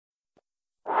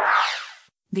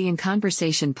The In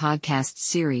Conversation podcast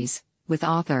series, with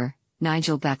author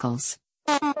Nigel Beckles.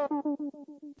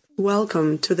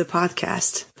 Welcome to the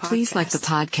podcast. Please like the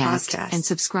podcast and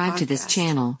subscribe to this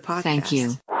channel. Thank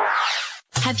you.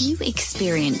 Have you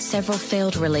experienced several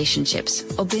failed relationships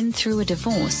or been through a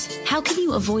divorce? How can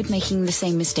you avoid making the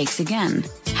same mistakes again?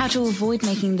 How to avoid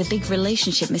making the big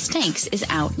relationship mistakes is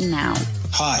out now.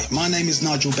 Hi, my name is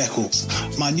Nigel Beckles.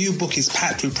 My new book is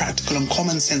packed with practical and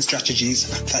common sense strategies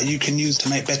that you can use to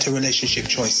make better relationship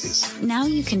choices. Now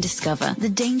you can discover the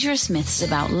dangerous myths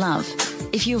about love.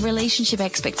 If your relationship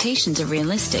expectations are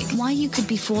realistic, why you could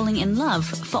be falling in love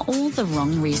for all the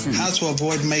wrong reasons. How to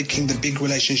avoid making the big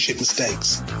relationship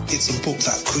mistakes. It's a book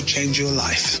that could change your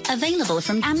life. Available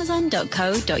from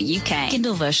amazon.co.uk.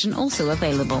 Kindle version also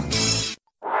available.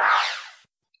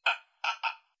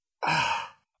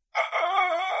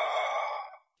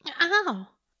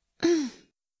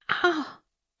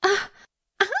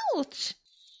 Ouch!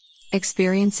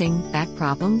 Experiencing back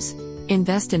problems?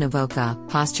 Invest in Avoca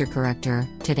Posture Corrector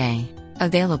today.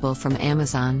 Available from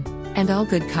Amazon and all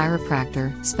good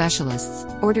chiropractor specialists.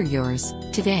 Order yours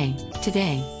today.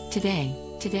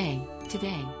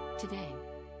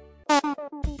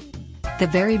 The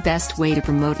very best way to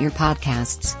promote your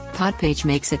podcasts. Podpage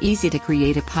makes it easy to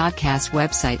create a podcast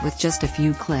website with just a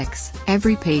few clicks.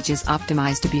 Every page is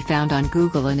optimized to be found on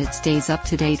Google and it stays up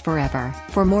to date forever.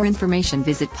 For more information,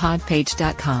 visit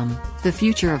podpage.com. The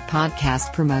future of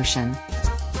podcast promotion.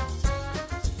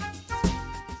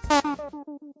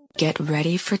 Get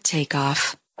ready for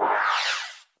takeoff.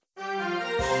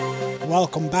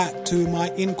 Welcome back to my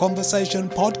In Conversation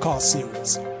podcast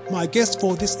series. My guest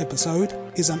for this episode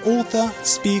is an author,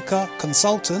 speaker,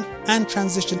 consultant, and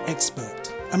transition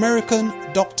expert, American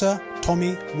Dr.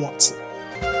 Tommy Watson.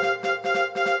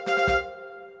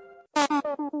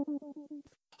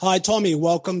 Hi, Tommy.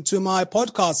 Welcome to my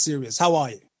podcast series. How are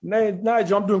you?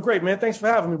 Nigel, I'm doing great, man. Thanks for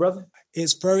having me, brother.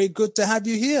 It's very good to have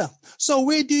you here. So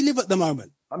where do you live at the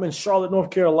moment? I'm in Charlotte, North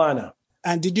Carolina.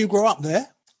 And did you grow up there?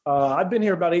 I've been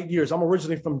here about 8 years. I'm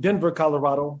originally from Denver,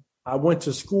 Colorado. I went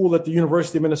to school at the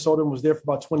University of Minnesota and was there for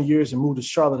about 20 years and moved to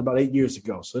Charlotte about 8 years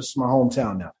ago. So this is my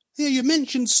hometown now. Yeah, you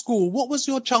mentioned school. What was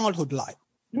your childhood like?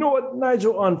 You know what,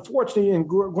 Nigel? Unfortunately,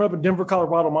 growing up in Denver,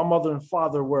 Colorado, my mother and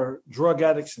father were drug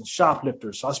addicts and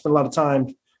shoplifters. So I spent a lot of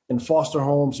time in foster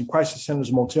homes and crisis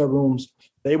centers, motel rooms.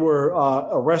 They were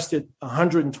arrested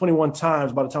 121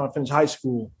 times by the time I finished high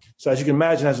school. So as you can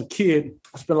imagine, as a kid,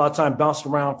 I spent a lot of time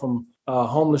bouncing around from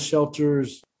homeless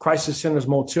shelters, crisis centers,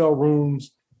 motel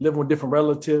rooms, living with different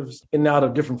relatives, in and out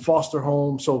of different foster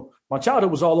homes. So my childhood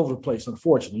was all over the place,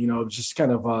 unfortunately. You know, it was just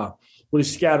kind of really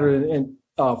scattered. And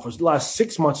for the last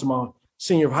 6 months of my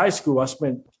senior of high school, I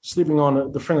spent sleeping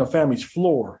on the friend of family's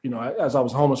floor, you know, as I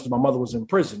was homeless because my mother was in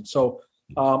prison. So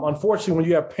unfortunately, when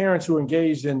you have parents who are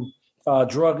engaged in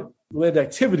drug-led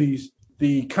activities,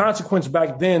 the consequence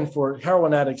back then for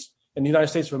heroin addicts in the United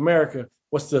States of America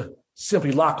was to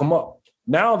simply lock them up.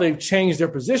 Now they've changed their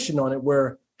position on it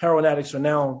where heroin addicts are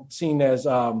now seen as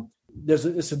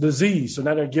it's a disease. So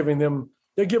now they're giving them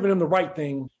the right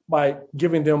thing by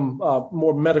giving them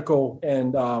more medical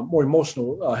and more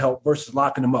emotional help versus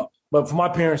locking them up. But for my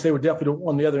parents, they were definitely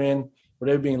on the other end where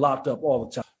they were being locked up all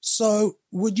the time. So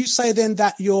would you say then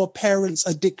that your parents'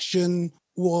 addiction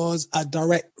was a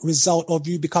direct result of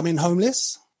you becoming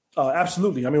homeless?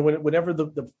 Absolutely. I mean, whenever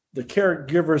the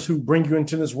caregivers who bring you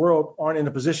into this world aren't in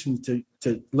a position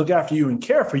to look after you and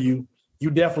care for you, you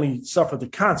definitely suffer the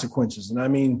consequences. And I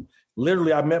mean,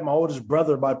 literally, I met my oldest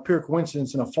brother by pure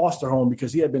coincidence in a foster home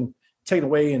because he had been taken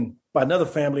away by another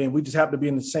family, and we just happened to be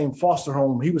in the same foster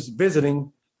home. He was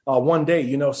visiting one day,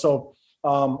 you know. So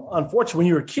unfortunately, when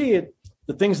you're a kid,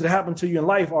 the things that happen to you in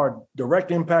life are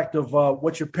direct impact of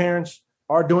what your parents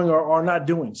are doing or are not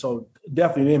doing. So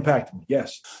definitely it impacted me,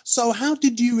 yes. So how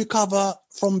did you recover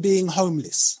from being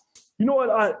homeless? You know what?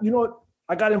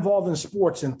 I got involved in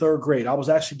sports in third grade. I was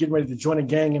actually getting ready to join a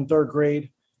gang in third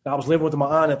grade. I was living with my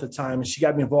aunt at the time, and she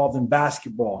got me involved in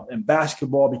basketball. And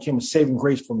basketball became a saving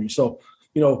grace for me. So,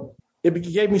 you know, it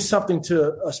gave me something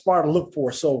to aspire to look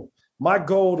for. So my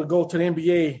goal to go to the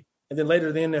NBA and then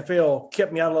later the NFL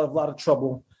kept me out of a lot of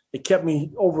trouble. It gave me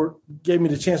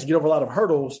the chance to get over a lot of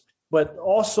hurdles. But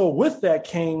also with that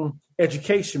came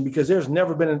education, because there's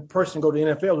never been a person go to the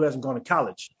NFL who hasn't gone to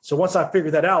college. So once I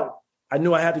figured that out, I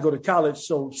knew I had to go to college.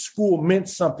 So school meant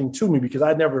something to me because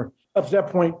I'd never, up to that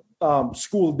point,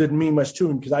 school didn't mean much to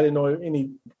me because I didn't know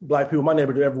any Black people in my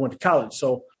neighborhood who ever went to college.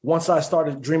 So once I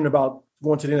started dreaming about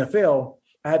going to the NFL,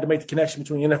 I had to make the connection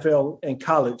between NFL and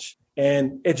college.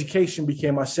 And education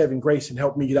became my saving grace and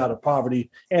helped me get out of poverty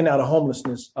and out of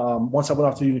homelessness. Once I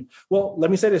went off to,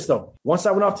 let me say this though. Once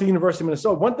I went off to the University of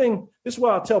Minnesota, one thing, this is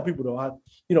what I'll tell people though,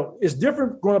 it's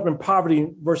different growing up in poverty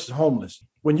versus homeless.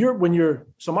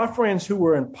 So my friends who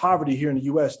were in poverty here in the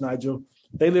U.S., Nigel,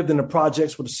 they lived in the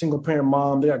projects with a single parent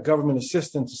mom. They got government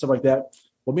assistance and stuff like that.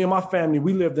 Well, me and my family,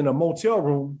 we lived in a motel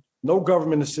room, no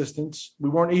government assistance. We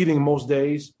weren't eating most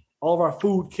days. All of our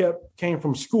food came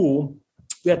from school.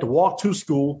 We had to walk to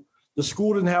school. The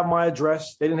school didn't have my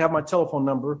address. They didn't have my telephone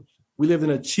number. We lived in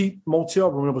a cheap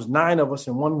motel room. There was 9 of us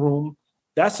in one room.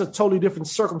 That's a totally different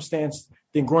circumstance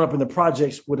than growing up in the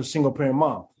projects with a single parent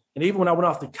mom. And even when I went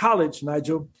off to college,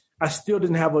 Nigel, I still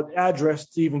didn't have an address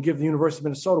to even give the University of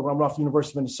Minnesota when I went off to the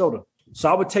University of Minnesota. So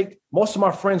I would take, most of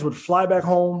my friends would fly back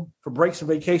home for breaks and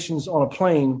vacations on a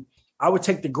plane. I would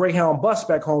take the Greyhound bus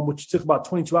back home, which took about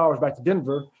 22 hours back to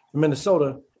Denver from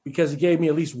Minnesota, because it gave me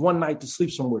at least one night to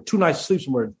sleep somewhere, 2 nights to sleep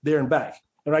somewhere there and back.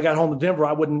 And when I got home to Denver,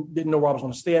 I didn't know where I was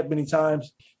going to stay at many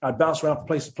times. I'd bounce around from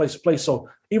place to place to place. So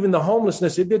even the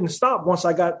homelessness, it didn't stop once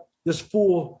I got this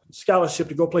full scholarship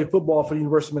to go play football for the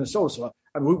University of Minnesota. So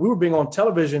we were being on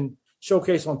television,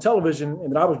 showcased on television,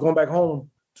 and then I was going back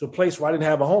home to a place where I didn't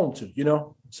have a home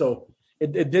to, So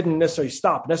it didn't necessarily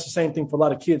stop. And that's the same thing for a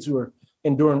lot of kids who are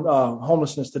enduring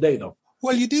homelessness today, though.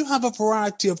 Well, you do have a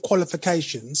variety of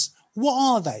qualifications. What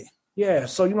are they? Yeah.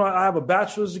 So, I have a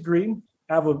bachelor's degree.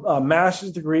 I have a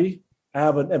master's degree. I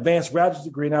have an advanced graduate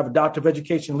degree, and I have a doctor of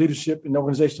education, leadership, and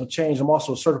organizational change. I'm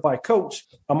also a certified coach.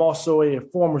 I'm also a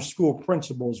former school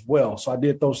principal as well. So I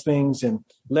did those things and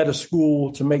led a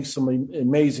school to make some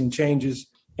amazing changes.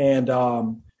 And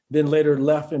then later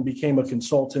left and became a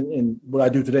consultant in what I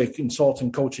do today,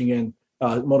 consulting, coaching, and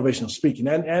motivational speaking.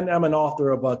 And I'm an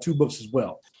author of 2 books as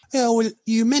well. Yeah, well,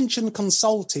 you mentioned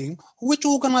consulting. Which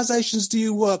organizations do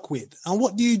you work with and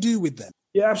what do you do with them?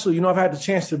 Yeah, absolutely. I've had the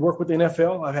chance to work with the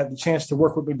NFL. I've had the chance to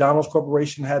work with McDonald's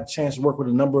Corporation, had the chance to work with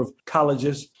a number of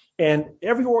colleges. And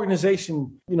every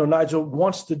organization, Nigel,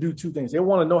 wants to do 2 things. They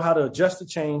want to know how to adjust to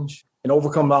change and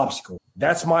overcome the obstacle.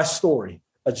 That's my story.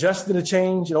 Adjusting to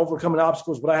change and overcoming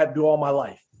obstacles is what I had to do all my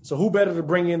life. So who better to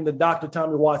bring in than Dr.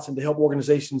 Tommy Watson to help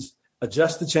organizations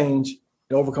adjust to change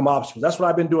and overcome obstacles? That's what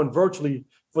I've been doing virtually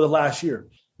for the last year.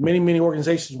 Many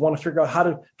organizations want to figure out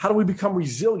how do we become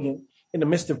resilient in the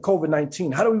midst of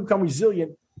COVID-19? How do we become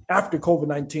resilient after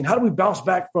COVID-19? How do we bounce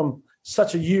back from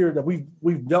such a year that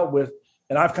we've dealt with?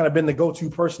 And I've kind of been the go-to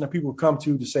person that people come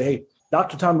to say, hey,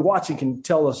 Dr. Tommy Watson can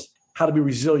tell us how to be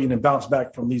resilient and bounce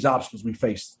back from these obstacles we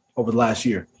faced over the last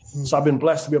year. Mm-hmm. So I've been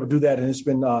blessed to be able to do that. And it's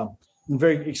been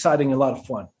very exciting and a lot of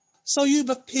fun. So you've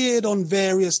appeared on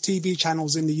various TV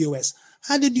channels in the US.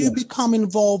 How did you become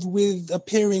involved with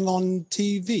appearing on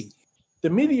TV? The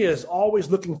media is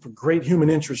always looking for great human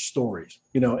interest stories,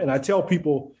 and I tell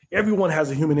people everyone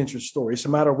has a human interest story. It's a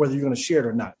matter of whether you're going to share it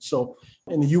or not. So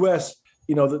in the U.S.,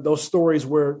 those stories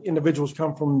where individuals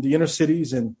come from the inner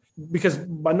cities, and because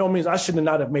by no means I should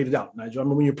not have made it out, Nigel. I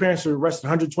mean, when your parents are arrested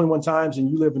 121 times and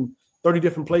you live in 30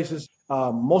 different places,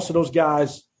 most of those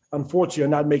guys, unfortunately, are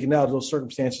not making it out of those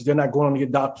circumstances. They're not going on to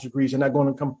get doctor's degrees. They're not going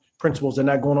to become principals. They're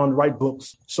not going on to write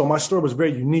books. So my story was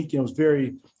very unique and it was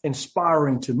very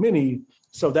inspiring to many.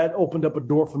 So that opened up a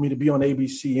door for me to be on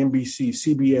ABC, NBC,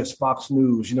 CBS, Fox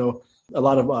News, a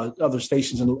lot of other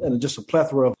stations and just a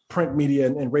plethora of print media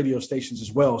and radio stations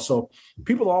as well. So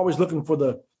people are always looking for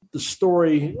the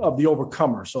story of the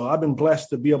overcomer. So I've been blessed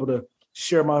to be able to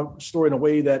share my story in a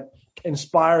way that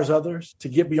inspires others to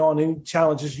get beyond any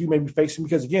challenges you may be facing.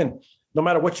 Because again, no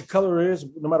matter what your color is,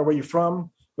 no matter where you're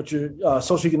from, what your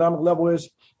socioeconomic level is,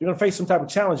 you're going to face some type of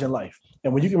challenge in life.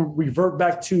 And when you can revert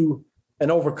back to an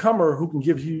overcomer who can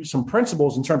give you some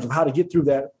principles in terms of how to get through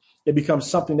that, it becomes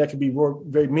something that can be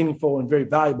very meaningful and very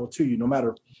valuable to you, no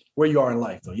matter where you are in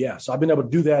life. So I've been able to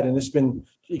do that, and it's been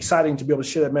exciting to be able to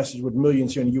share that message with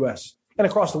millions here in the U.S. and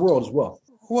across the world as well.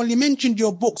 Well, you mentioned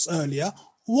your books earlier.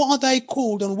 What are they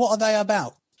called and what are they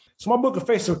about? So my book, A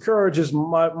Face of Courage, is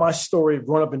my story of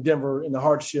growing up in Denver in the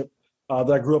hardship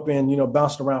that I grew up in,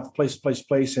 bouncing around from place to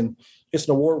place. And it's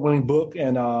an award-winning book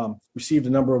and received a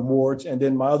number of awards. And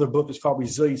then my other book is called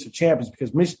Resilience of Champions,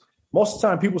 because most of the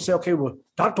time people say, okay, well,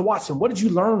 Dr. Watson, what did you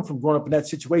learn from growing up in that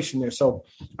situation there? So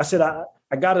I said,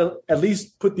 I got to at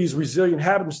least put these resilient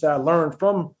habits that I learned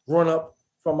from growing up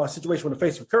from my situation with A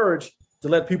Face of Courage to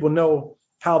let people know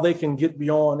how they can get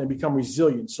beyond and become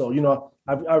resilient. So,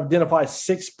 I've identified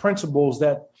 6 principles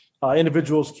that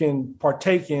individuals can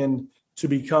partake in to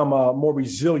become more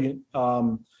resilient.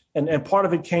 And part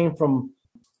of it came from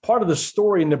part of the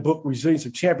story in the book, Resilience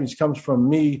of Champions, comes from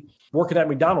me working at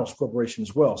McDonald's Corporation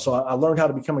as well. So I learned how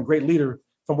to become a great leader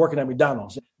from working at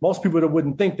McDonald's. Most people that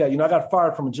wouldn't think that. I got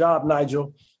fired from a job,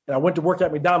 Nigel, and I went to work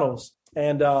at McDonald's.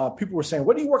 And people were saying,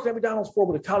 what are you working at McDonald's for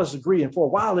with a college degree? And for a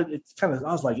while, it kind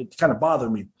of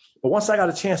bothered me. But once I got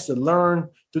a chance to learn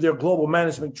through their global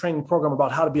management training program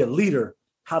about how to be a leader,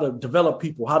 how to develop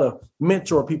people, how to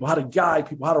mentor people, how to guide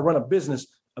people, how to run a business,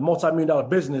 a multi-million-dollar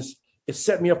business, it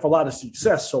set me up for a lot of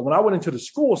success. So when I went into the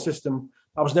school system,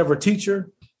 I was never a teacher.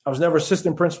 I was never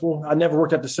assistant principal. I never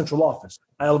worked at the central office.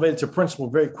 I elevated to principal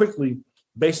very quickly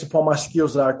based upon my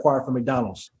skills that I acquired from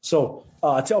McDonald's. So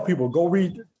I tell people, go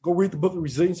read the book,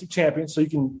 Resiliency Champions, so you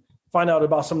can find out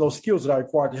about some of those skills that I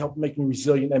acquired to help make me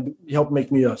resilient and help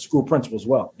make me a school principal as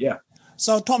well. Yeah.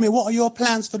 So, Tommy, what are your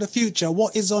plans for the future?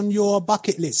 What is on your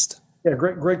bucket list? Yeah,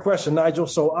 great question, Nigel.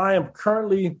 So I am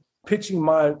currently pitching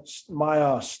my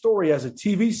story as a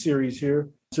TV series here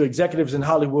to executives in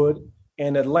Hollywood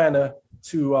and Atlanta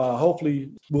to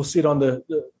hopefully we'll see it on the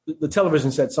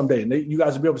television set someday. And you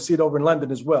guys will be able to see it over in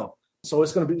London as well. So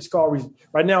it's called,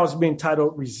 right now it's being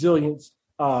titled Resilience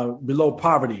Below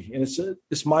Poverty. And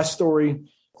it's my story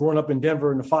growing up in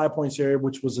Denver in the 5 Points area,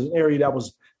 which was an area that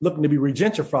was looking to be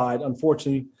regentrified,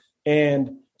 unfortunately.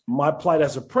 And my plight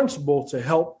as a principal to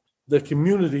help the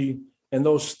community and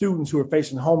those students who are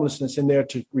facing homelessness in there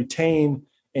to retain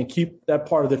and keep that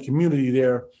part of the community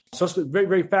there. So it's very,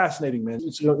 very fascinating, man.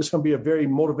 It's going to be a very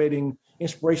motivating,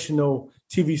 inspirational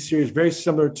TV series, very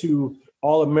similar to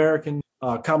All American,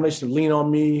 combination of Lean on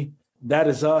Me, That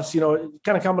Is Us, kind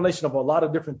of combination of a lot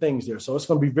of different things there. So it's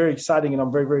going to be very exciting, and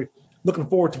I'm very, very looking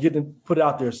forward to getting it put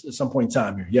out there at some point in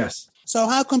time here. Yes. So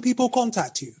how can people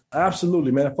contact you?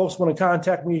 Absolutely, man. If folks want to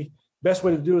contact me, best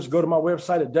way to do is go to my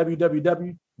website at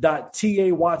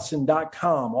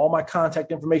www.tawatson.com. All my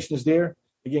contact information is there.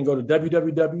 Again, go to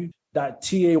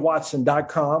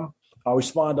www.tawatson.com. I'll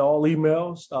respond to all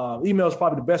emails. Email is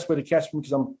probably the best way to catch me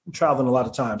because I'm traveling a lot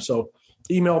of times. So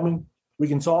email me. We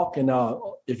can talk. And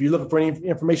if you're looking for any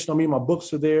information on me, my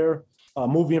books are there.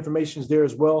 Movie information is there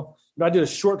as well. I did a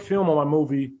short film on my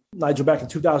movie, Nigel, back in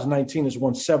 2019. It's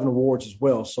won 7 awards as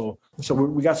well. So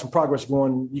we got some progress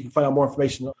going. You can find out more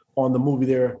information on the movie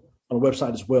there on the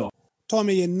website as well.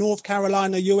 Tommy in North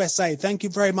Carolina, USA. Thank you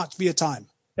very much for your time.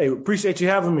 Hey, appreciate you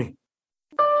having me.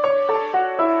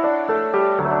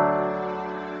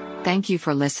 Thank you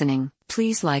for listening.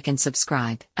 Please like and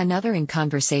subscribe. Another In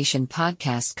Conversation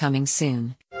podcast coming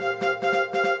soon.